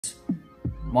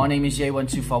My name is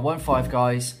Yocan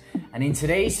guys, and in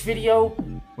today's video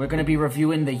we're going to be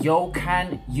reviewing the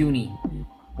Yocan Uni,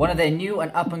 one of their new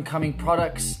and up-and-coming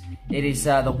products. It is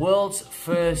the world's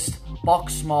first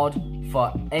box mod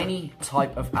for any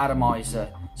type of atomizer.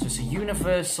 So it's a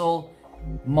universal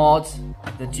mod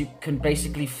that you can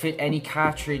basically fit any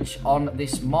cartridge on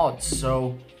this mod.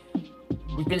 So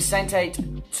we've been sent out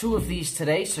 2 of these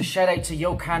today, so shout out to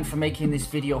Yocan for making this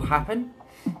video happen.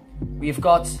 We've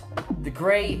got the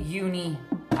grey Uni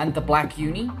and the black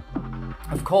Uni.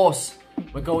 Of course,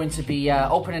 we're going to be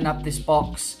opening up this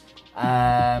box.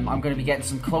 I'm going to be getting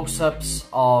some close-ups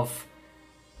of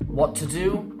what to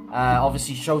do.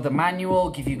 Obviously show the manual,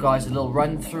 give you guys a little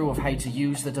run-through of how to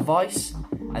use the device,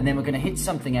 and then we're going to hit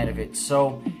something out of it.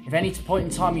 So if any point in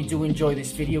time you do enjoy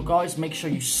this video, guys, make sure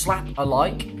you slap a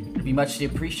like. It'd be muchly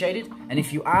appreciated. And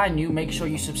if you are new, make sure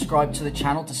you subscribe to the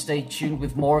channel to stay tuned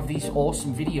with more of these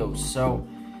awesome videos. So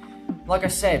like I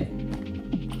said,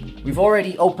 we've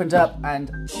already opened up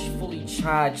and fully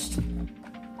charged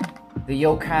the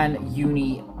Yocan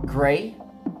Uni Grey.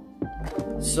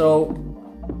 So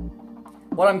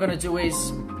what I'm going to do is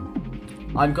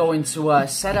I'm going to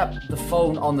set up the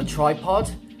phone on the tripod,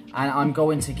 and I'm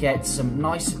going to get some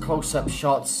nice close-up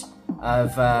shots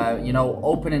of you know,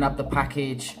 opening up the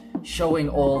package, showing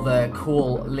all the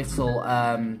cool little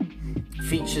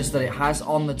features that it has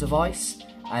on the device,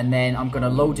 and then I'm going to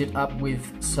load it up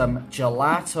with some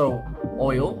gelato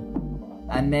oil,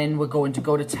 and then we're going to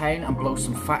go to town and blow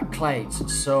some fat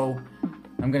clouds. So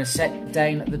I'm going to set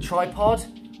down the tripod.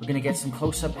 We're going to get some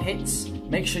close-up hits.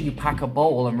 Make sure you pack a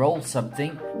bowl and roll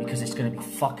something, because it's going to be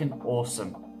fucking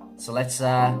awesome. So let's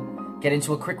get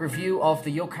into a quick review of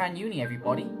the Yocan Uni,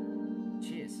 everybody.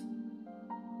 Cheers.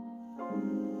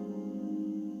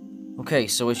 Okay,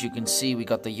 so as you can see, we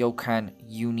got the Yocan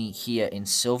Uni here in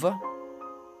silver.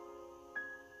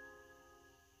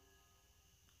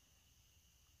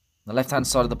 The left-hand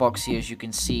side of the box here, as you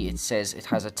can see, it says it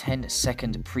has a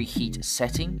 10-second preheat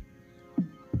setting.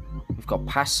 We've got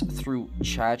pass-through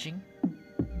charging,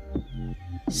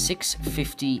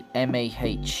 650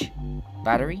 mAh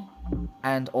battery,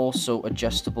 and also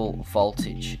adjustable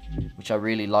voltage, which I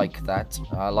really like that.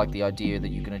 I like the idea that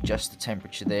you can adjust the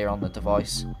temperature there on the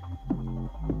device.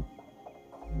 On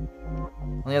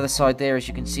the other side there, as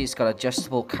you can see, it's got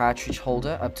adjustable cartridge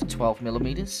holder up to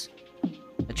 12mm,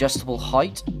 adjustable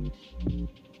height.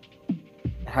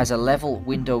 It has a level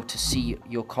window to see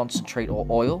your concentrate or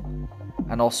oil,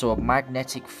 and also a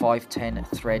magnetic 510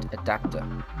 thread adapter.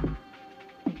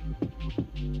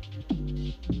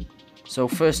 So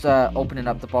first, opening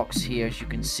up the box here, as you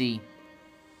can see,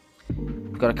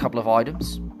 we've got a couple of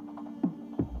items,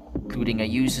 including a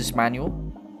user's manual,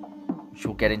 which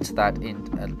we'll get into that in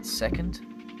a second.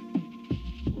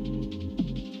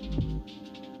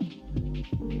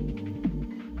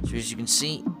 So as you can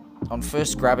see, on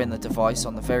first grabbing the device,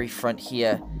 on the very front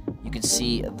here, you can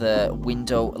see the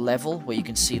window level, where you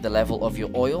can see the level of your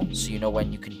oil, so you know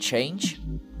when you can change.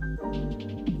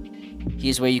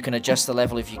 Here's where you can adjust the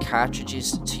level of your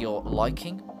cartridges to your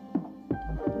liking.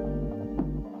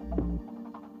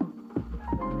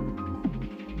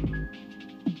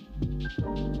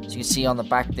 So you can see on the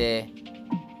back there,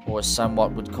 or as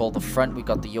somewhat would call the front, we've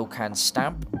got the Yocan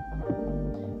stamp.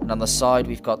 And on the side,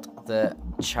 we've got the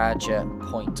charger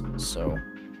point. So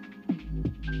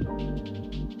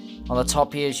on the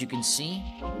top here, as you can see,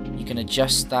 you can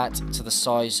adjust that to the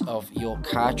size of your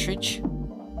cartridge.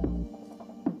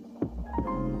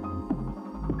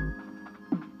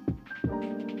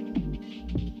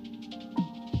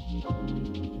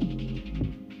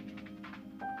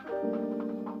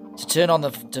 To turn on the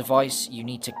device, you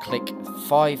need to click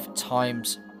 5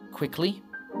 times quickly.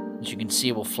 As you can see,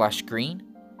 it will flash green.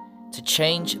 To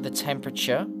change the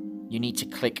temperature, you need to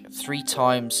click 3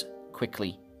 times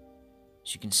quickly.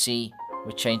 As you can see,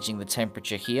 we're changing the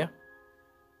temperature here.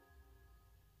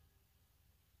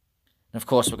 And of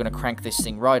course, we're going to crank this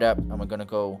thing right up, and we're going to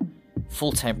go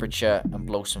full temperature and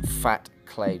blow some fat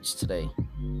clouds today.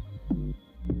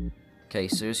 Okay,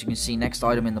 so as you can see, next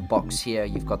item in the box here,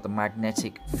 you've got the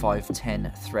magnetic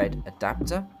 510 thread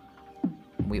adapter.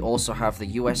 And we also have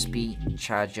the USB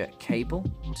charger cable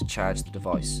to charge the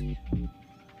device.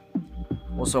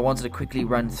 Also, I wanted to quickly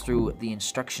run through the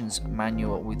instructions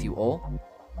manual with you all,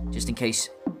 just in case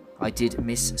I did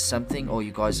miss something or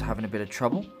you guys are having a bit of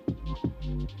trouble.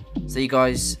 So you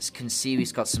guys can see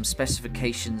we've got some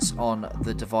specifications on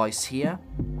the device here,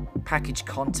 package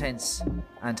contents,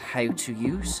 and how to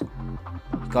use.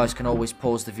 You guys can always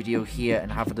pause the video here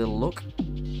and have a little look.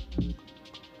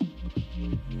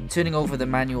 Turning over the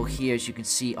manual here, as you can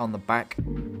see on the back,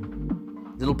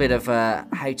 little bit of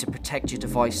how to protect your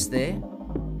device there.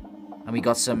 And we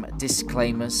got some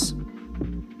disclaimers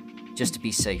just to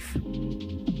be safe.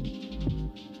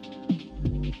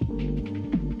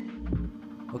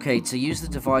 Okay, to use the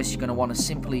device, you're going to want to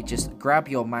simply just grab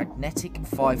your magnetic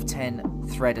 510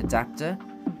 thread adapter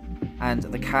and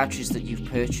the cartridge that you've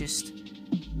purchased.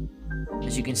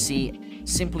 As you can see,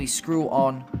 simply screw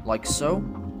on like so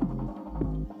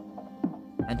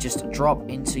and just drop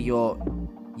into your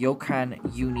Yocan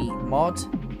Uni mod.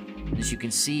 And as you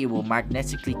can see, it will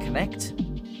magnetically connect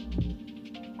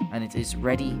and it is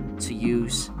ready to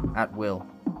use at will.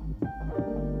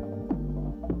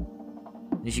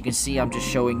 As you can see, I'm just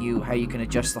showing you how you can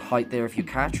adjust the height there of your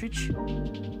cartridge.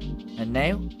 And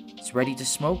now, it's ready to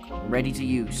smoke, ready to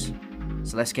use.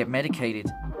 So let's get medicated.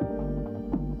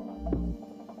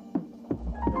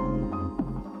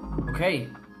 Okay,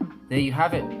 there you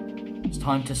have it. It's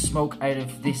time to smoke out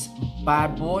of this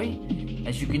bad boy.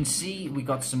 As you can see, we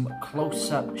got some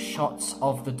close-up shots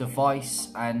of the device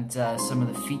and some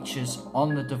of the features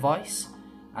on the device,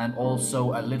 and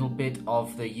also a little bit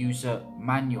of the user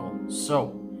manual.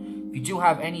 So, if you do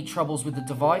have any troubles with the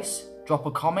device, drop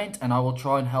a comment and I will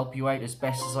try and help you out as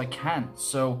best as I can.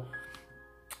 So,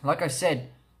 like I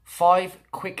said, 5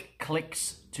 quick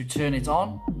clicks to turn it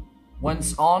on.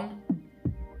 Once on,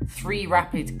 3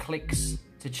 rapid clicks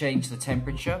to change the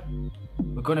temperature.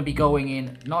 We're going to be going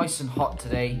in nice and hot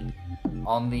today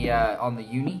on the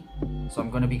Uni. So I'm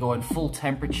going to be going full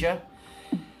temperature.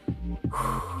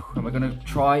 And we're going to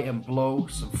try and blow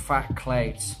some fat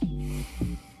clouds.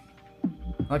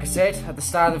 Like I said at the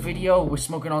start of the video, we're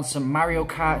smoking on some Mario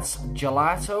Kart's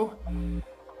gelato.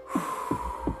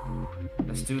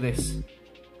 Let's do this.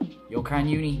 Yocan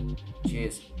Uni.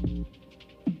 Cheers.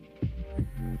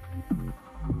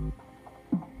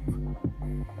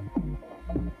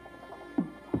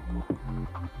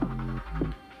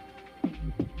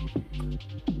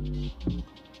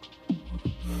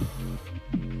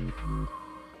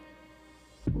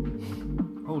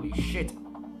 Holy shit.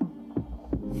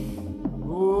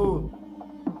 Oh,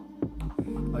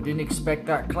 I didn't expect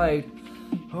that cloud.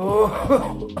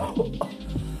 Oh.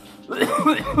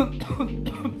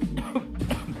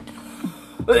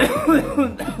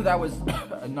 That was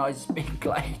a nice big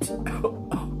cloud.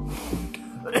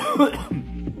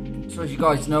 So as you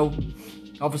guys know,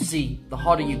 obviously the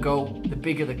hotter you go, the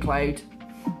bigger the cloud,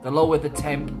 the lower the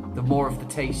temp, the more of the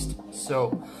taste.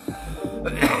 So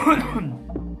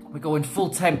we're going full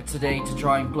temp today to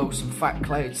try and blow some fat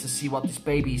clouds to see what this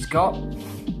baby's got.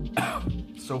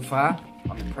 So far,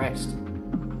 I'm impressed.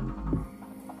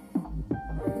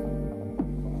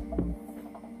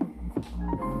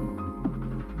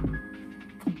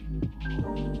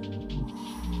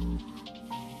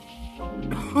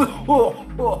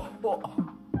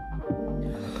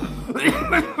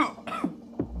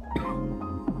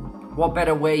 What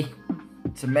better way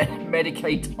to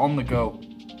medicate on the go?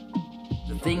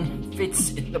 The thing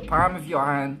fits in the palm of your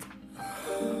hand.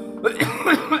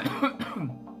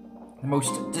 The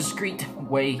most discreet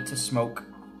way to smoke.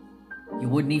 You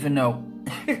wouldn't even know.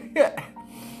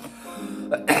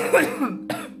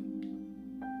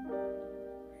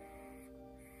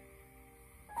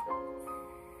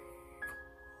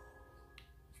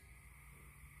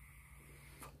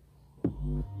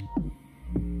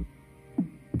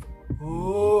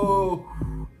 Oh.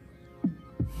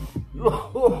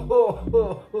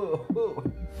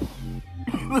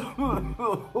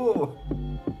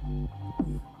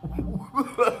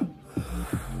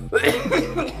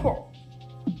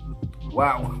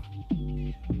 Wow.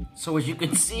 So as you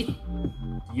can see,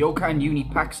 Yocan Uni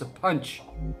packs a punch.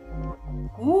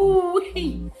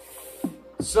 Woo-wee.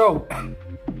 So,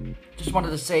 just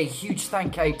wanted to say a huge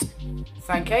thank you.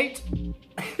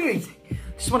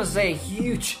 Just want to say a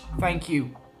huge thank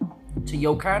you to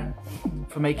Yocan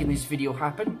for making this video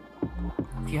happen.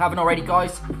 If you haven't already,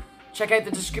 guys, check out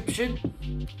the description.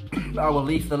 I will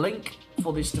leave the link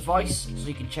for this device so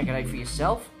you can check it out for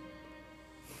yourself.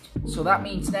 So that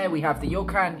means now we have the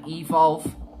Yocan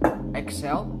Evolve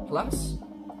XL Plus,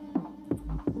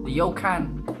 the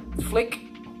Yocan Flick,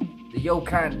 the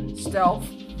Yocan Stealth,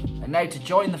 and now to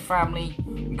join the family,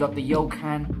 we got the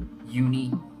Yocan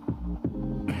Uni.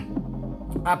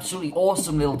 Absolutely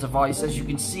awesome little device. As you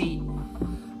can see,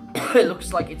 it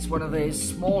looks like it's one of their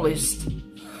smallest,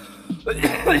 but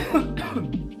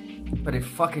it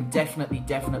fucking definitely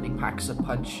packs a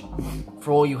punch.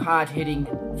 For all you hard-hitting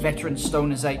veteran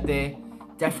stoners out there,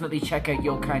 definitely check out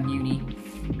Yocan Uni.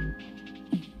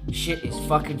 Shit is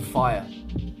fucking fire.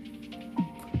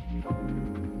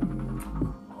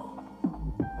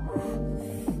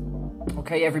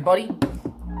 Okay, everybody,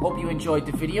 hope you enjoyed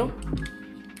the video.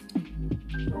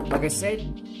 Like I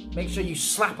said, make sure you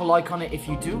slap a like on it if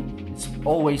you do. It's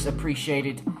always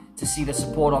appreciated to see the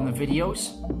support on the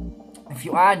videos. If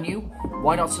you are new,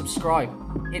 why not subscribe?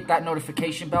 Hit that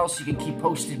notification bell so you can keep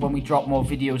posted when we drop more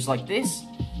videos like this.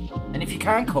 And if you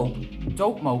can't cope,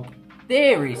 don't mope.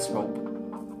 There is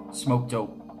hope. Smoke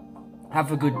dope.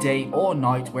 Have a good day or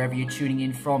night wherever you're tuning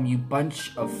in from, you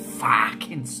bunch of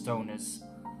fucking stoners.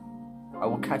 I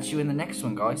will catch you in the next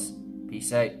one, guys.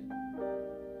 Peace out.